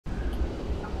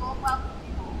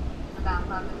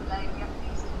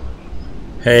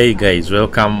Hey guys,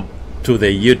 welcome to the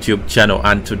YouTube channel,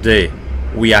 and today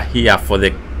we are here for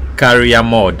the career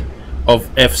mode of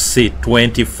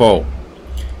FC24.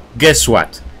 Guess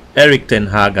what? Erik ten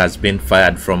Hag has been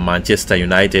fired from Manchester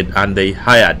United and they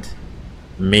hired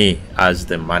me as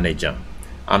the manager.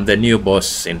 I'm the new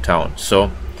boss in town, so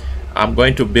I'm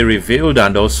going to be revealed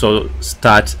and also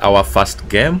start our first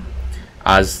game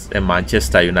as a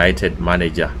Manchester United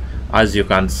manager. As you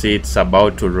can see, it's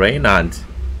about to rain, and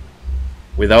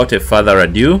without a further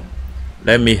ado,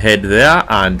 let me head there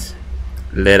and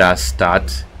let us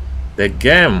start the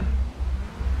game.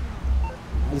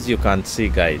 As you can see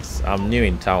guys, I'm new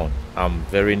in town. I'm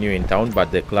very new in town,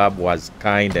 but the club was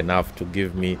kind enough to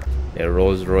give me a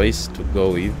Rolls Royce to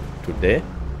go with today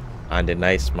and a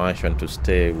nice mansion to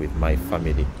stay with my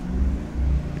family.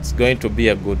 It's going to be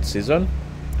a good season.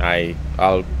 I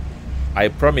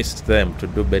promised them to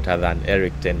do better than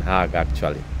Erik ten Hag.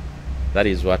 Actually, that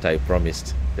is what I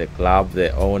promised the club,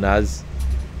 the owners.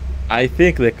 I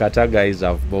think the Qatar guys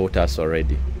have bought us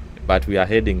already, but we are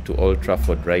heading to Old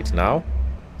Trafford right now.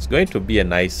 It's going to be a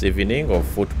nice evening of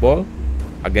football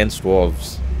against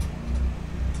Wolves.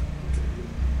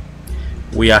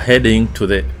 We are heading to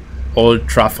the Old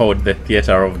Trafford, the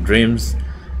Theatre of Dreams,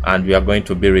 and we are going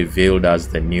to be revealed as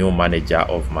the new manager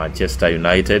of Manchester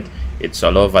United. It's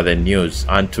all over the news,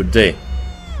 and today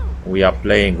we are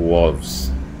playing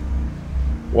Wolves.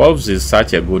 Wolves is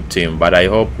such a good team, but I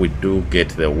hope we do get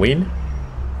the win,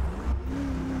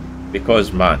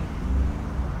 because man,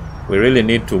 we really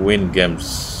need to win games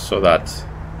so that,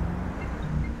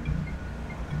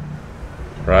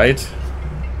 right?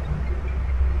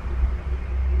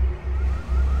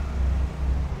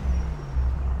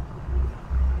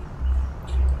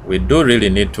 We do really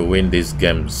need to win these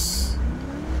games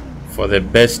for the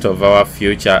best of our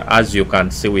future. As you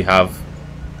can see, we have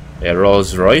a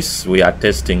Rolls Royce. We are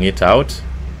testing it out,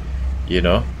 you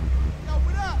know.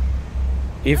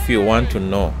 If you want to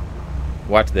know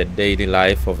what the daily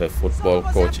life of a football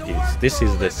coach is, this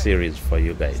is the series for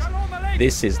you guys.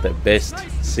 This is the best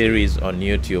series on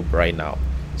YouTube right now.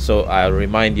 So I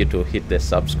remind you to hit the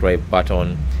subscribe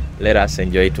button. Let us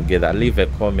enjoy together. Leave a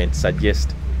comment,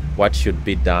 suggest what should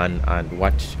be done and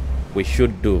what we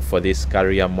should do for this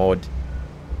career mode.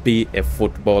 Be a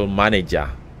football manager.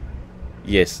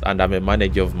 Yes, and I'm a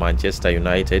manager of Manchester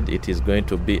United. It is going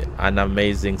to be an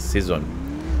amazing season.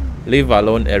 Leave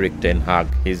alone Erik ten Hag.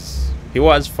 He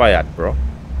was fired, bro.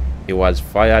 He was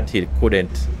fired. He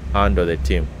couldn't handle the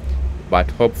team,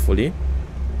 but hopefully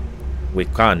we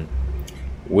can.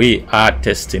 We are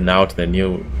testing out the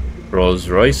new Rolls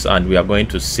Royce, and we are going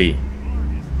to see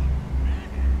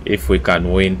if we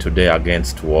can win today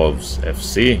against Wolves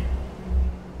FC.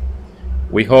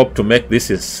 We hope to make this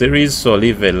a series, so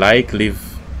leave a like,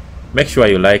 make sure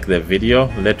you like the video.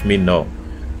 Let me know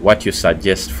what you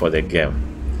suggest for the game.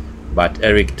 But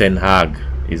Erik ten Hag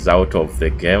is out of the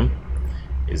game,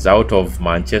 is out of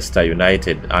Manchester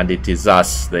United, and it is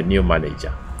us, the new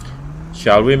manager.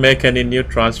 Shall we make any new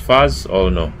transfers or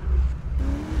no?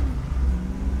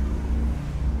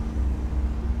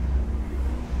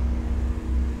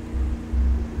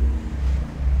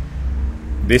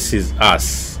 This is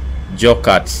us, Joe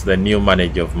Katz, the new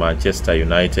manager of Manchester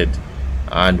United,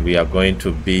 and we are going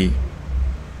to be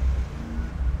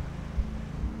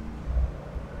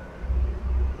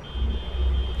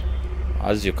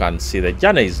as you can see, the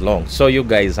journey is long, so you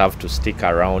guys have to stick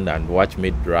around and watch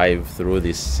me drive through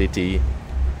this city,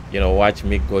 you know, watch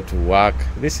me go to work.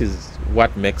 This is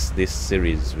what makes this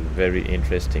series very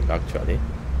interesting actually.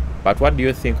 But what do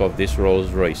you think of this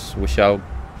Rolls Royce? We shall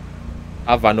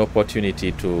have an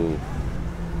opportunity to,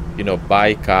 you know,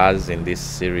 buy cars in this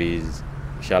series.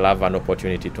 We shall have an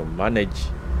opportunity to manage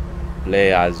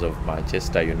players of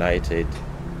Manchester United,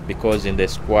 because in the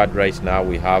squad right now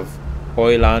we have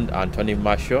Højlund, Anthony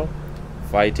Martial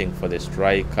fighting for the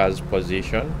striker's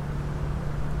position.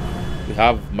 We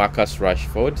have Marcus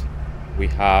Rashford, we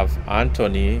have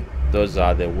Anthony, those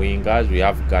are the wingers. We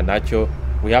have Garnacho.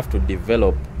 We have to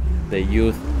develop the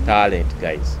youth talent,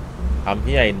 guys. I'm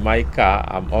here in my car.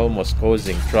 I'm almost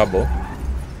causing trouble.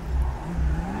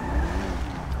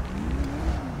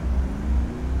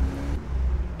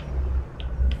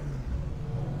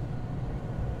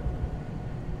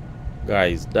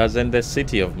 Guys, doesn't the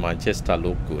city of Manchester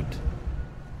look good?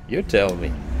 You tell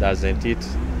me, doesn't it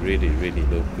really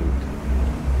look good?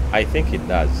 I think it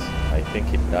does. I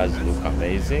think it does look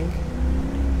amazing.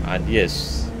 And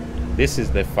yes, this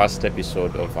is the first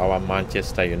episode of our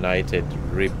Manchester United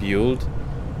rebuild.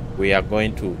 We are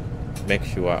going to make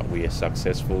sure we are a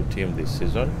successful team this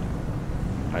season,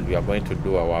 and we are going to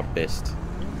do our best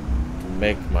to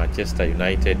make Manchester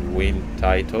United win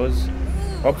titles.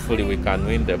 Hopefully we can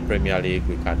win the Premier League,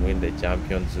 we can win the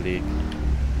Champions League,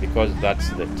 because that's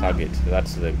the target,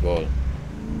 that's the goal.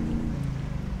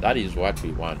 That is what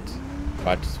we want.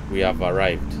 But we have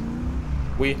arrived.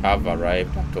 We have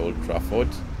arrived at Old Trafford.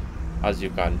 As you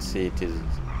can see, it is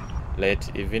late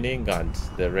evening and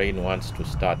the rain wants to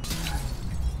start.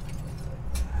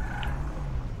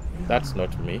 That's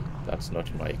not me, that's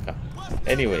not my car.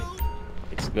 Anyway,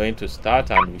 it's going to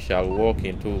start and we shall walk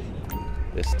into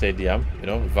the stadium. You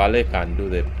know, valet can do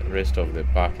the rest of the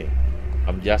parking.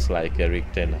 I'm just like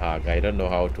Erik ten Hag. I don't know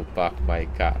how to park my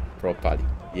car properly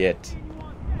yet,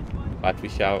 but we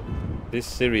shall. This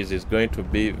series is going to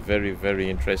be very, very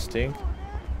interesting.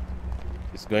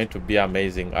 It's going to be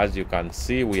amazing. As you can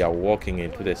see, we are walking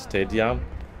into the stadium.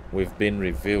 We've been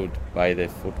revealed by the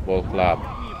football club,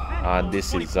 and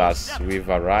this is us. We've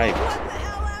arrived,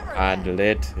 and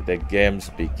let the games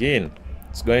begin.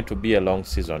 It's going to be a long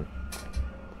season,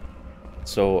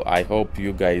 so I hope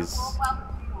you guys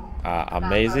are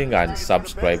amazing and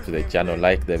subscribe to the channel,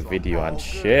 like the video and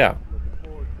share.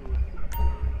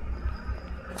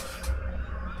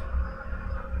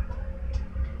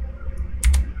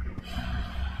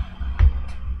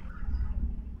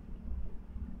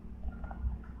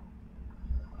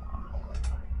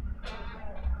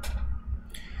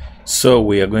 So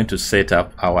we are going to set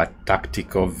up our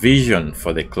tactical vision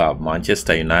for the club,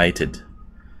 Manchester United.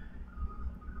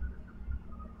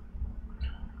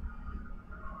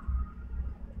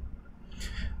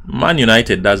 Man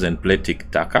United doesn't play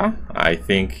tic-tac. I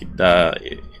think it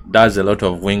does a lot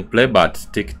of wing play, but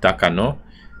tic-tac no.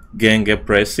 Genge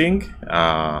pressing,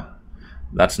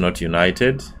 that's not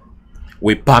United.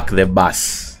 We park the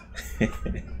bus.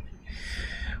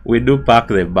 We do park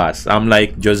the bus. I'm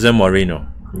like Jose Mourinho.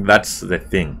 That's the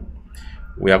thing.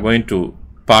 We are going to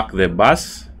park the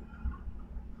bus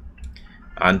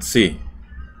and see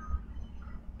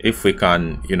if we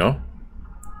can, you know,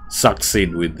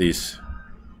 succeed with this.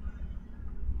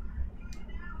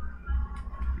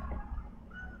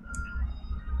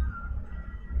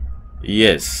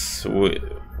 Yes,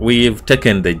 we've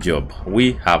taken the job.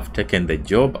 We have taken the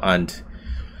job, and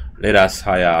let us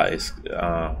hire.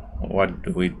 What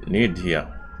do we need here?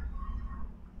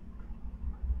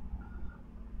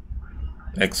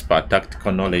 Expert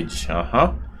tactical knowledge.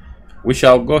 We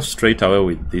shall go straight away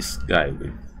with this guy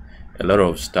with a lot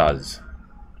of stars.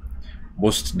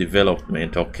 Boost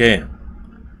development. Okay,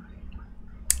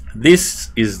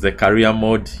 this is the career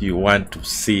mode you want to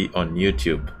see on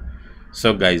YouTube.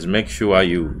 So guys, make sure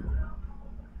you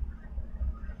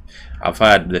have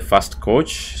hired the first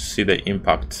coach. See the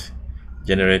impact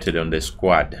generated on the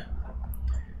squad.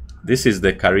 This is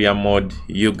the career mode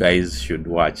you guys should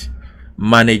watch.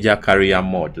 Manager career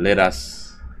mode. Let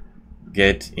us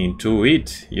get into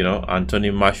it. You know,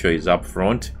 Anthony Martial is up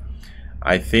front.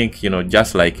 I think, you know,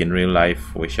 just like in real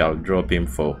life, we shall drop him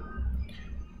for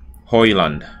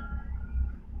Højlund.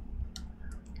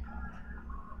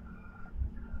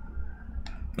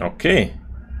 Okay,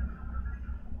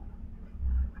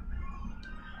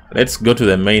 let's go to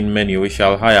the main menu. We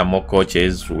shall hire more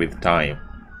coaches with time.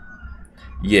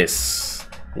 Yes,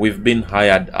 we've been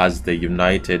hired as the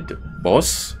United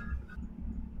boss.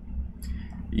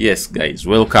 Yes guys,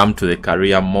 welcome to the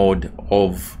career mode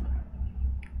of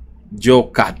Joe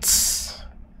Cats.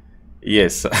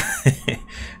 Yes.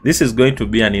 This is going to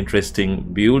be an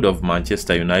interesting build of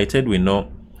Manchester United. We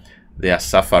know they are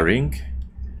suffering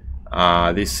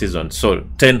this season. So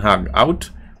Ten Hag out,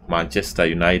 Manchester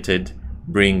United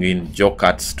bring in Joe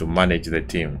Cats to manage the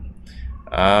team.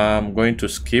 I'm going to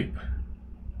skip,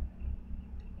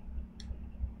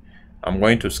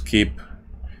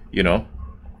 you know,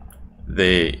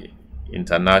 the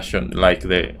international, like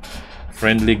the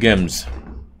friendly games,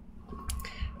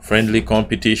 friendly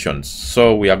competitions.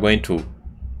 So we are going to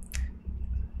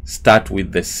start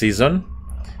with the season.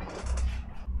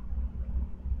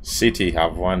 City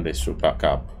have won the Super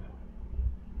Cup.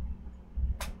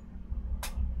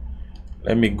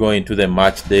 Let me go into the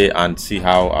match day and see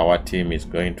how our team is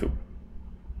going to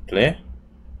play.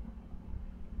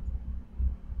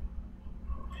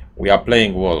 We are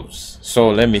playing Wolves. So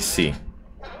let me see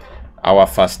our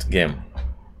first game.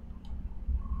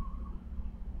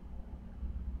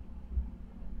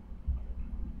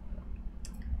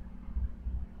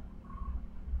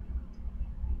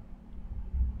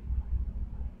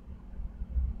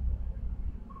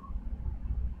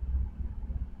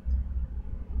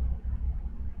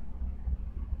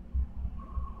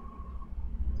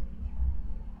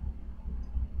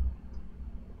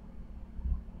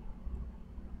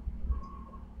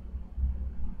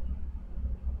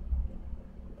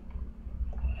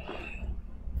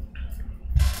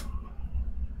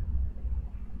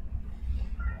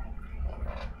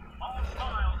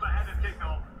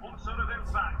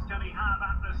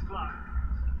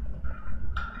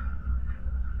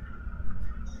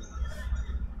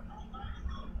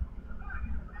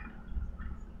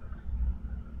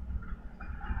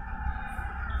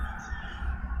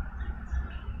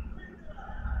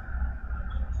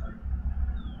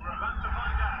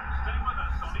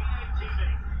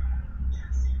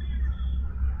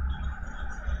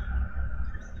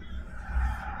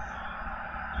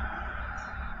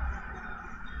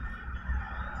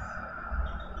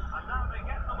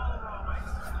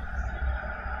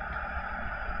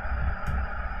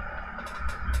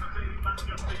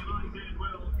 Manchester United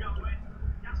will go in.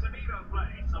 Casemiro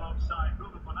plays alongside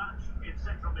Bruno Fernandes in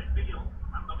central midfield,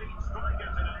 and the lead striker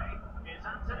today is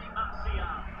Anthony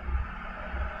Martial.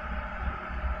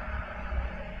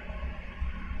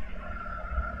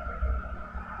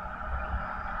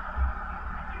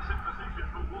 Decent position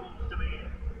for Wolves to be in.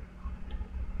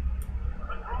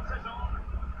 The cross is on,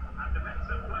 and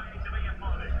defensive play to be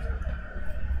applauded.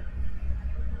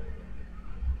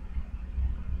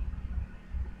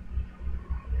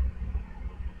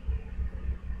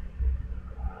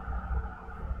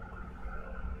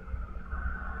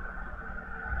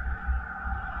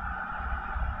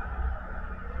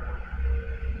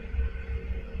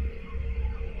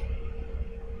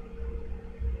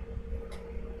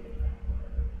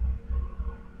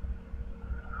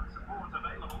 Support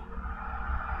available.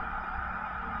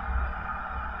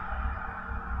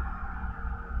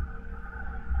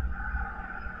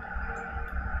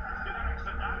 Good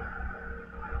Eriksen now.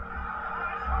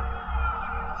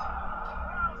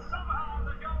 Well, somehow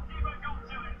the goalkeeper got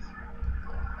to it.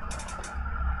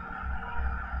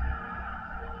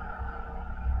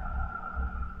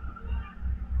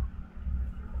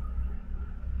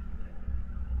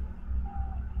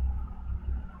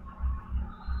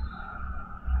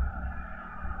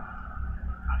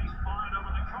 And he's fired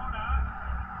over the corner.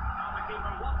 Now the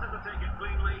keeper wanted to take it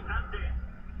cleanly and did.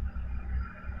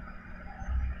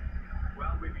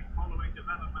 Well, we've been following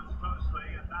developments closely,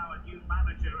 and now a new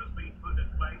manager has been put in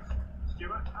place.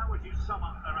 Stuart, how would you sum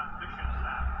up their ambitions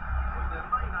now? Well, their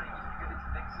main aim is to get into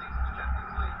next season's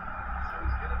Champions League. So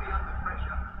he's going to be under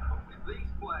pressure. But with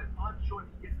these players, I'm sure if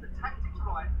he gets the tactics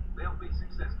right, they'll be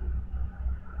successful.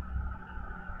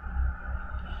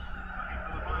 Looking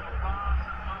for the final pass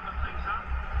and open things up.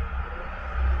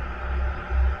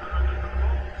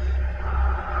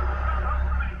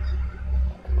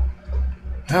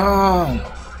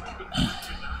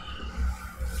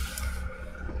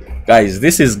 Guys,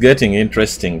 this is getting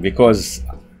interesting because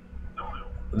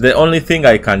the only thing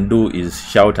I can do is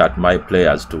shout at my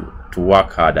players to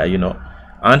work harder. You know,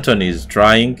 Anthony is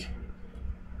trying,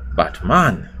 but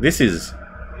man, this is,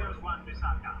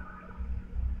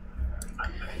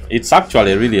 it's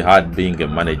actually really hard being a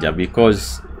manager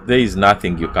because there is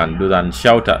nothing you can do than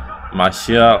shout at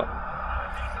Martial.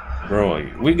 Bro,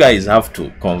 we guys have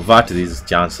to convert these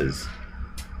chances.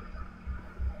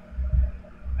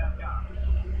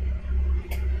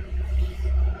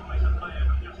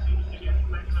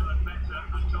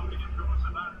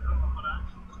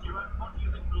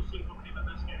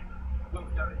 Well,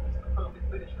 Derek, he's the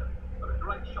perfect finisher. But a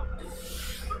great shot. His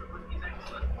movement is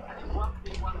excellent. And in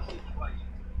 1v1 situations,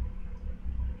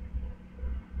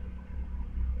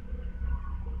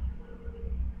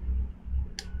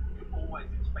 you always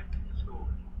expect him to score.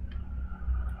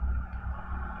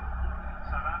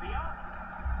 Sarabia.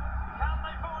 Can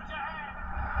they forge ahead?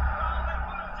 Well, they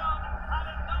would have done had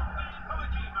it not been for the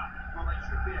keeper. Well, they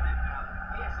should be ahead now.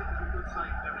 Yes, it was a good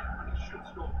save, Derek, but he should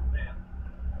score from there.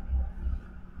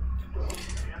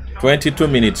 22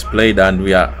 minutes played and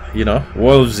we are, you know,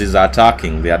 Wolves is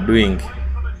attacking. They are doing,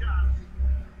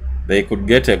 they could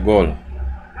get a goal.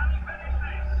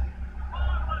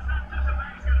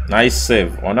 Nice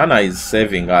save. Onana is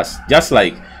saving us. Just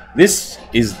like, this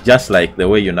is just like the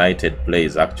way United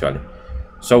plays actually.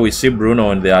 So we see Bruno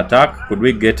on the attack. Could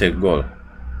we get a goal?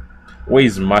 Where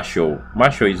is Martial?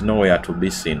 Martial is nowhere to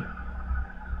be seen.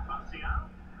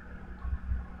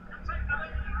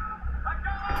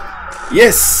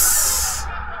 Yes.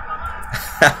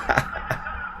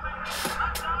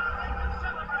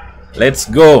 Let's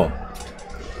go.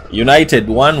 United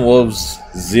 1, Wolves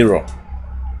 0.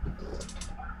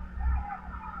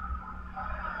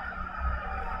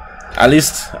 At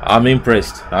least I'm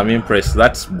impressed. I'm impressed.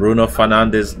 That's Bruno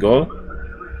Fernandes' goal.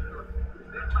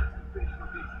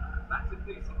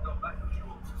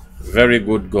 Very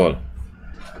good goal.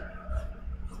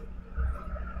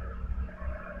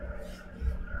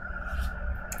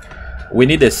 We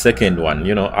need a second one,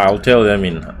 you know. I'll tell them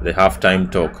in the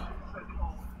halftime talk.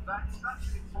 That's such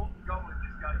an important goal in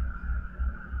this game.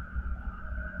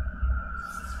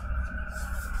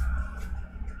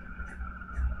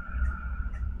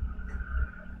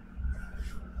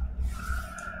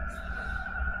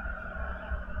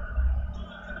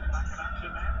 Back in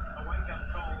action then. A wake-up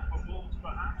call for Wolves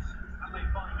perhaps, and they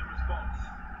find a response.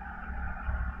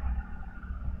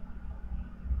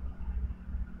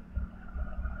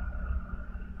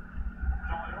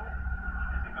 Doyle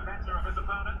getting the better of his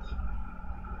opponents.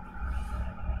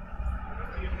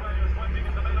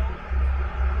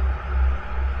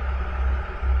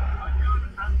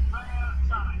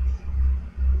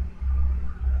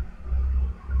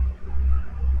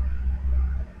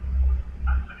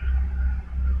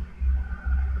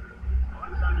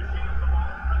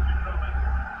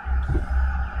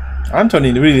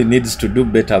 Anthony really needs to do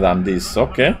better than this.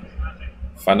 Okay.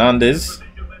 Fernandes.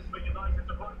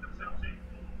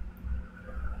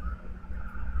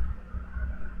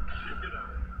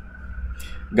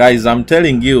 Guys, I'm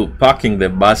telling you, parking the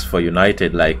bus for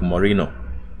United like Mourinho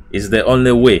is the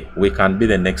only way we can be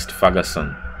the next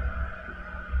Ferguson.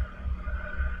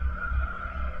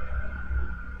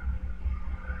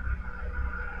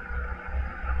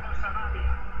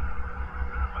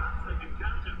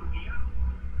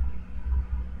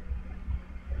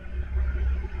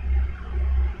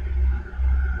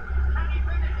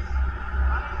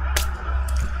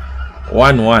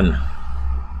 One.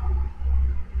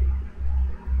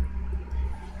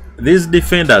 These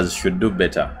defenders should do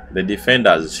better. The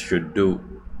defenders should do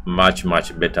much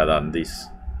better than this.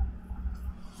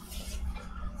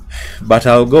 But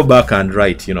I'll go back and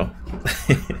write, you know.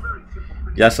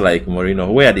 Just like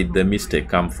Mourinho. Where did the mistake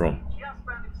come from?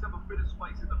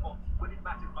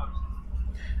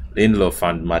 Lindelof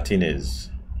and Martinez.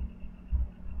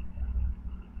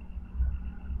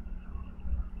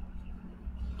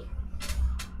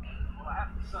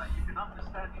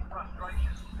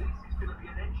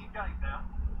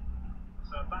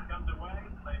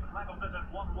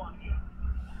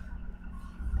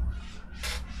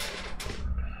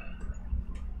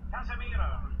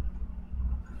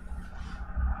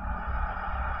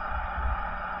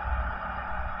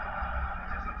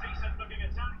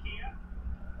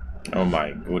 Oh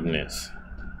my goodness.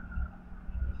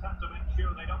 Just have to make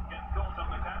sure they don't get caught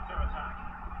on the counter-attack.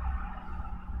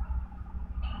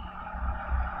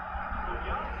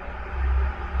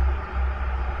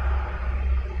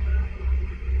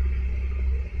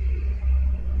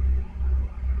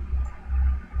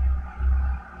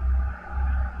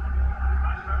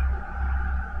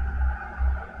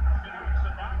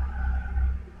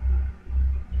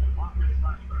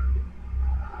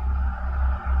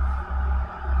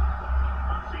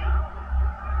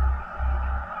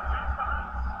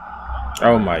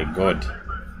 Oh my God.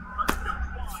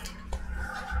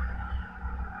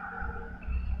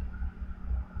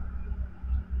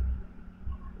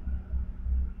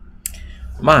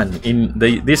 Man, in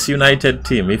this United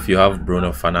team, if you have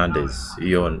Bruno Fernandes,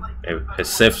 you're on a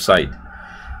safe side.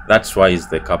 That's why he's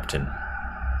the captain.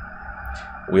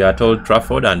 We are at Old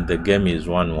Trafford and the game is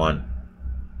 1-1.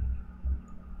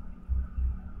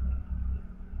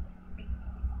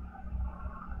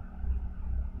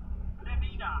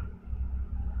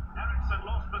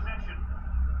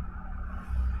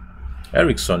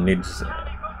 Eriksen needs...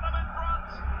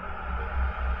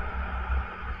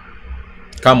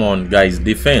 Come on, guys,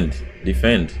 defend.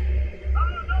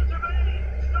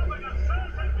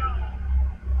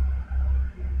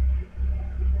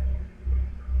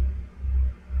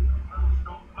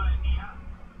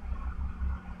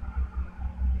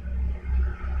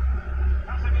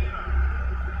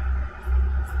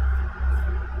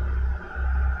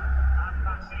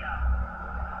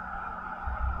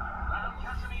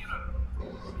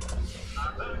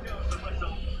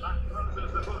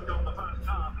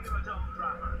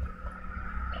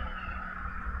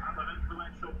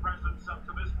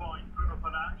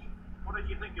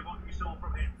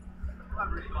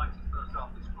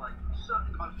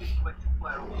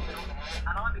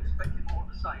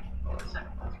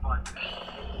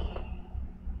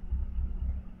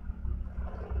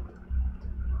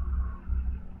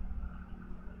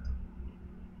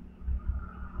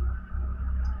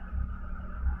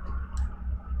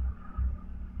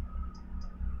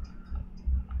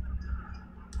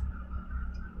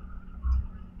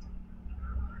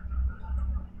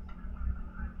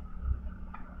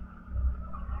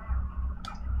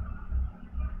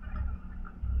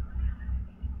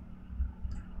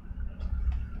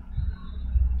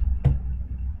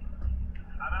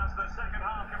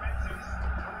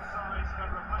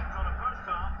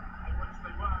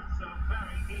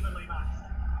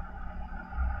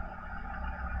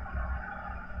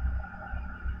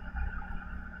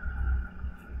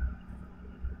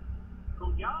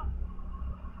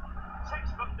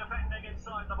 Textbook defending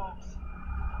inside the box.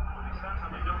 But he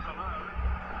certainly does alone.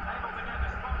 Able to get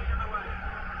his body in the way.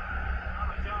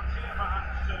 Well, a chance here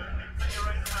perhaps to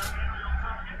invigorate their aerial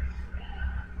targets.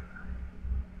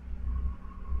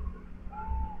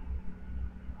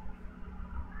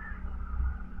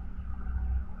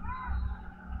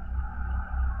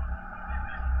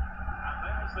 And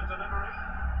there's the delivery.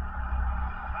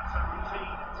 That's a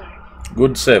routine take.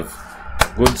 Good save.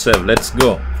 Let's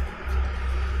go.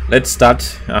 Let's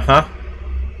start.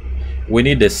 We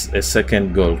need a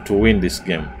second goal to win this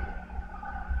game.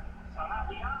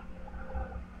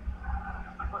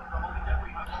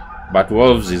 But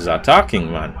Wolves is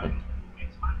attacking, man.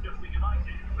 It's Manchester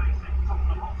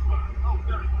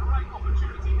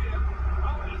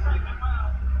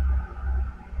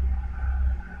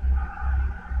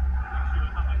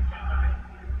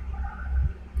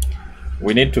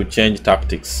We need to change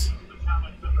tactics. The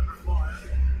challenge that was required.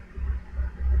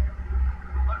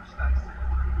 Most stats say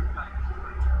what a good game it's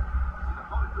been. With a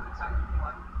lot of good attacking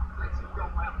play, plenty of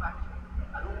goal-bound action,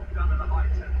 and all done at a high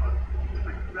tempo. It's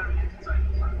been very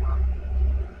entertaining so far.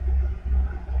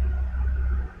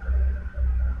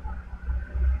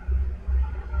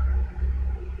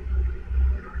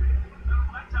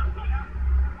 Let's up here.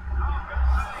 Oh, good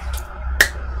save.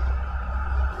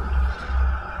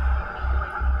 They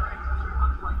haven't created too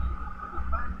much lately, but the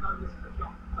fans know this is a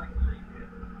shot to take the lead here.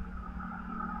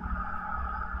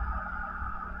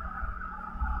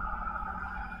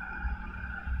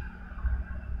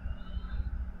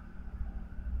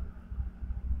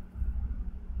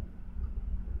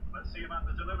 Let's see about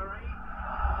the delivery.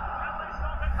 Can they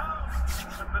stop it home?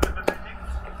 Some bit of defending.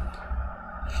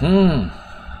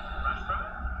 Rashford.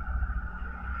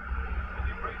 Is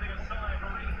he breathing a sigh of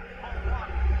relief?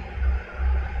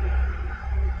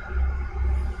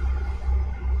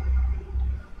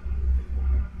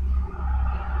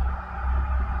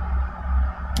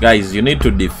 4-1. Guys, you need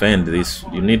to defend this.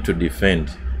 You need to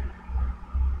defend.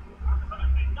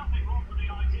 Absolutely nothing wrong with the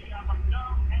idea, but no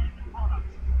end product.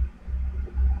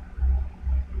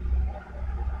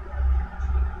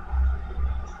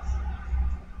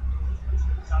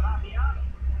 Sarabia.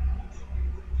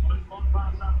 Well, it's one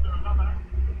pass after another.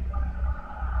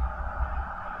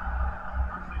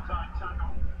 Nicely timed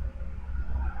tackle.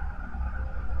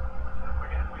 Don't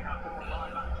forget, we have more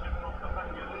live action from the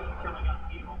Premier League coming up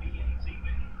here on EA TV.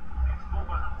 It's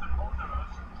Wolverhampton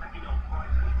Wanderers taking on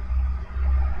Brighton.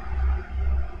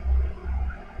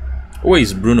 Where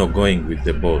is Bruno going with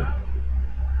the ball?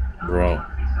 Bro.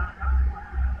 Bisaka.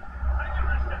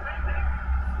 Dangerous defending.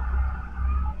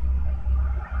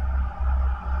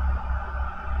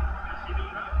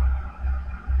 Casemiro.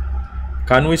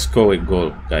 Can we score a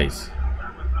goal, guys?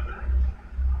 That was the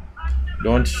match.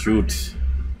 Don't shoot.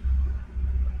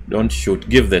 Don't shoot.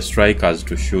 Give the strikers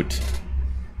to shoot.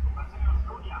 Mateus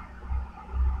Cunha.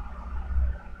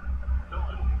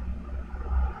 Doyle.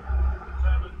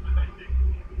 Determined defending.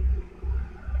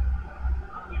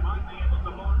 And he might be able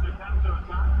to launch a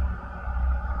counter-attack.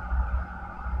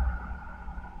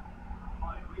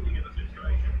 Fine reading of the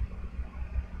situation.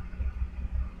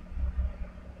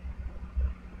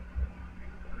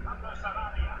 Pablo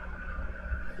Sarabia.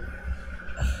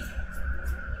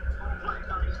 All played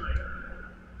nicely.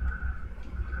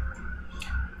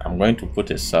 I'm going to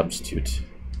put a substitute.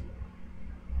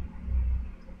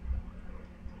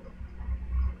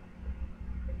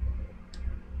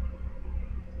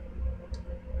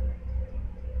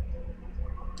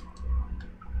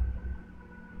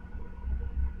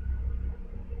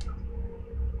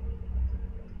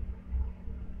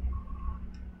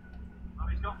 Well,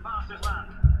 he's got past his man.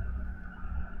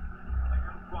 They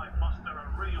couldn't quite muster a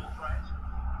real threat.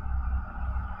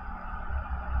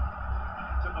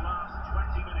 Into the last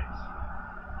 20 minutes.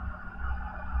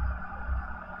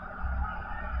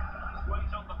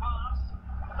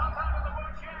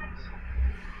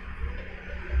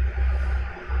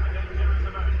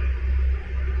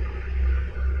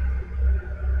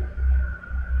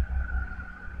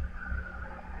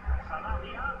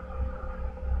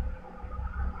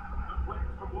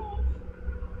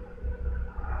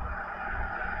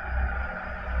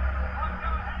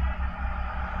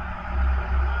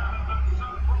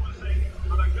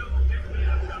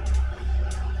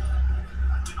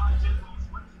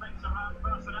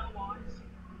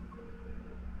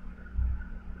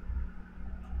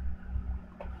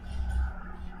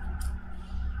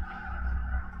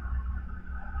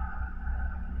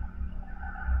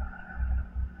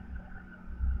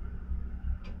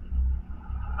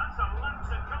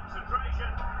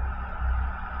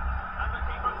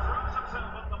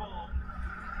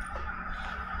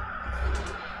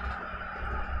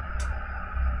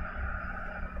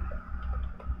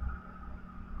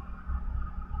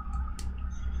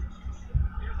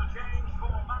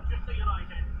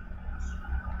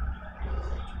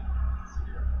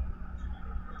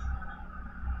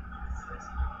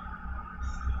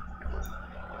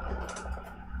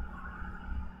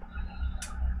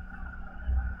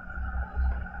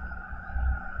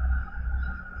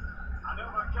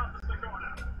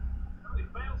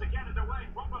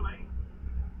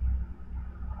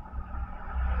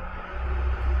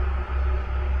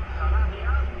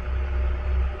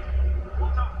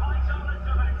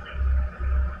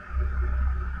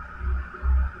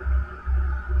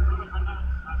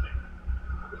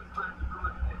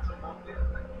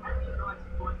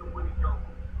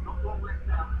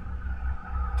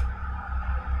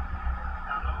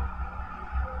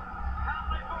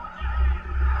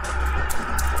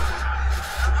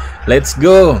 Let's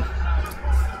go.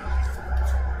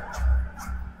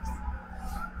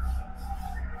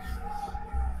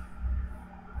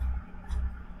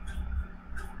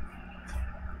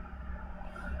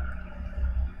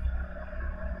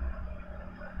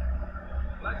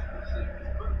 Well, as you can see,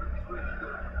 his movement is really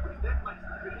good, which then makes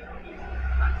the finishing easy.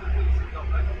 That's a decent goal,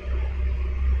 that's for sure.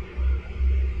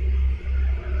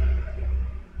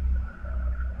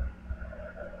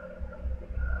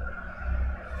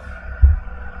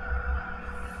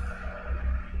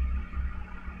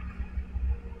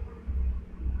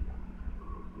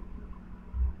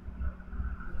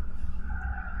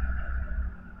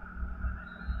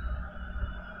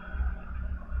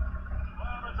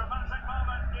 Well, a dramatic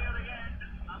moment near the end,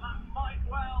 and that might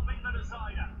well be the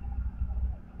decider.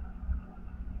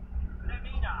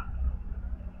 Lemina.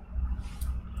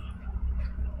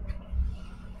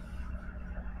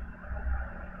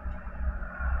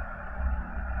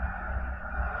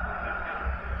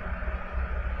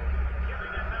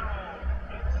 Giving it their all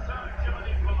in search of an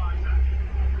equaliser.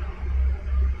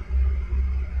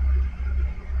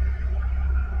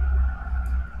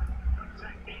 Good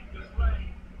technique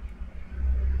displayed.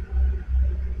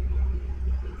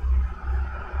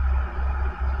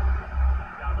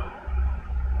 Gabo.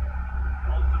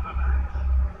 On to the match.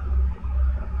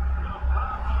 With a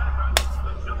powerful effort,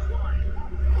 but just wide.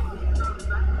 So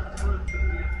that has proved to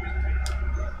be a big hit.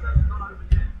 This game's not over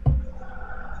yet.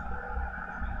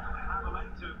 They have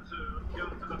elected to go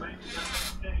to the bench at this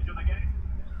stage of the game.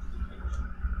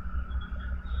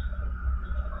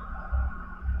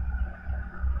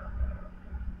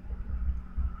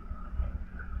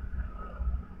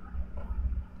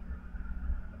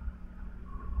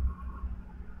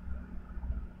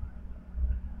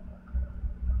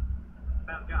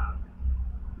 Bellegarde.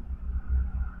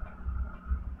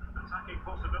 Attacking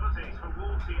possibilities for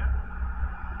Wolves here.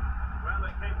 Well,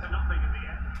 it came to nothing in the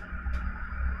end.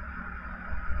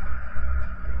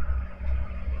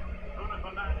 Bruno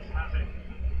Fernandes has it.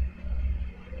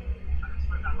 And it's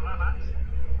with Amrabat.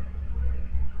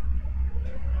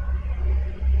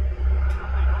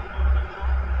 Nothing wrong over the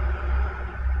top.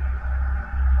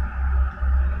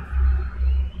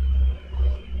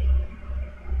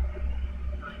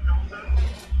 Great Johnson.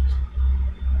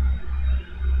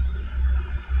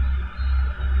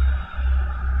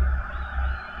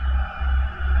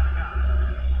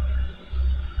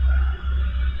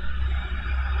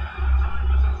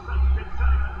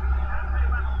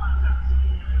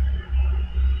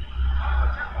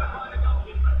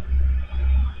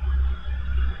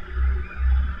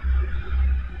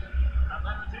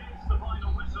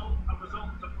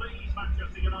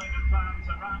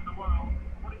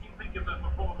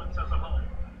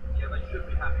 Yeah, they should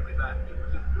be happy with that. It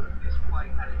was a good display,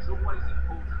 and it's always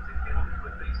important to get off to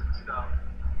a decent start.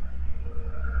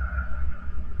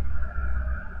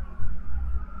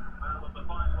 Well, at the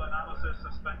final analysis,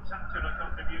 a spectacular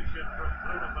contribution from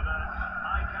Bruno Fernandes.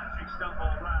 Eye-catching stuff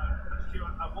all round. And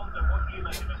Stuart, I wonder what you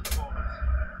make of his performance.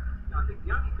 I think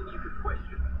the only thing you could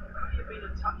question, could he have been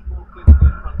a touch more clinical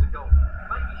in front of goal?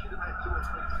 Maybe he should have had 2 or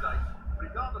 3 today.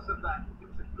 Regardless of that, it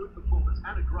was a good performance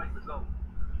and a great result.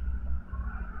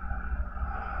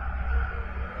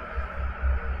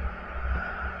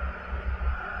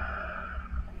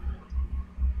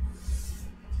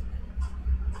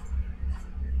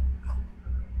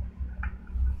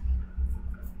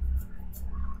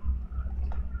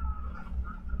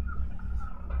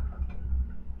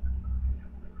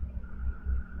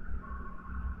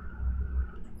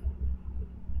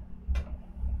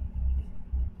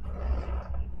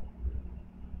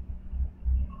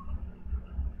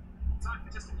 Time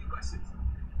for just a few questions.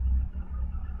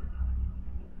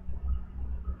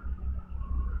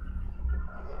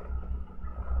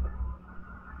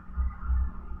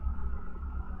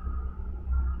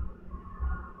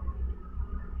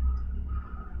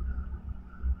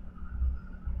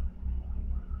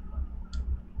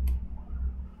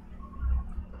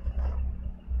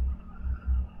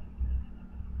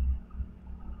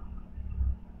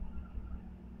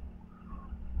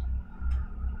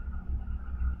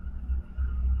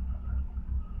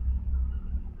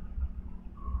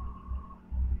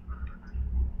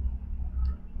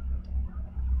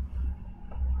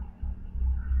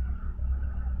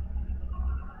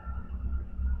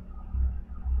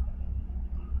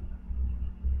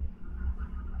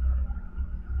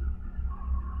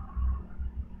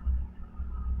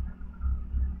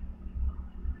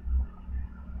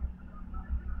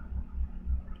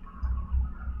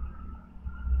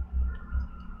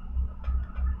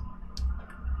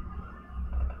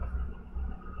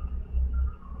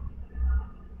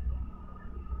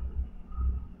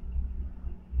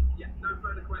 No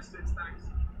further questions, thanks.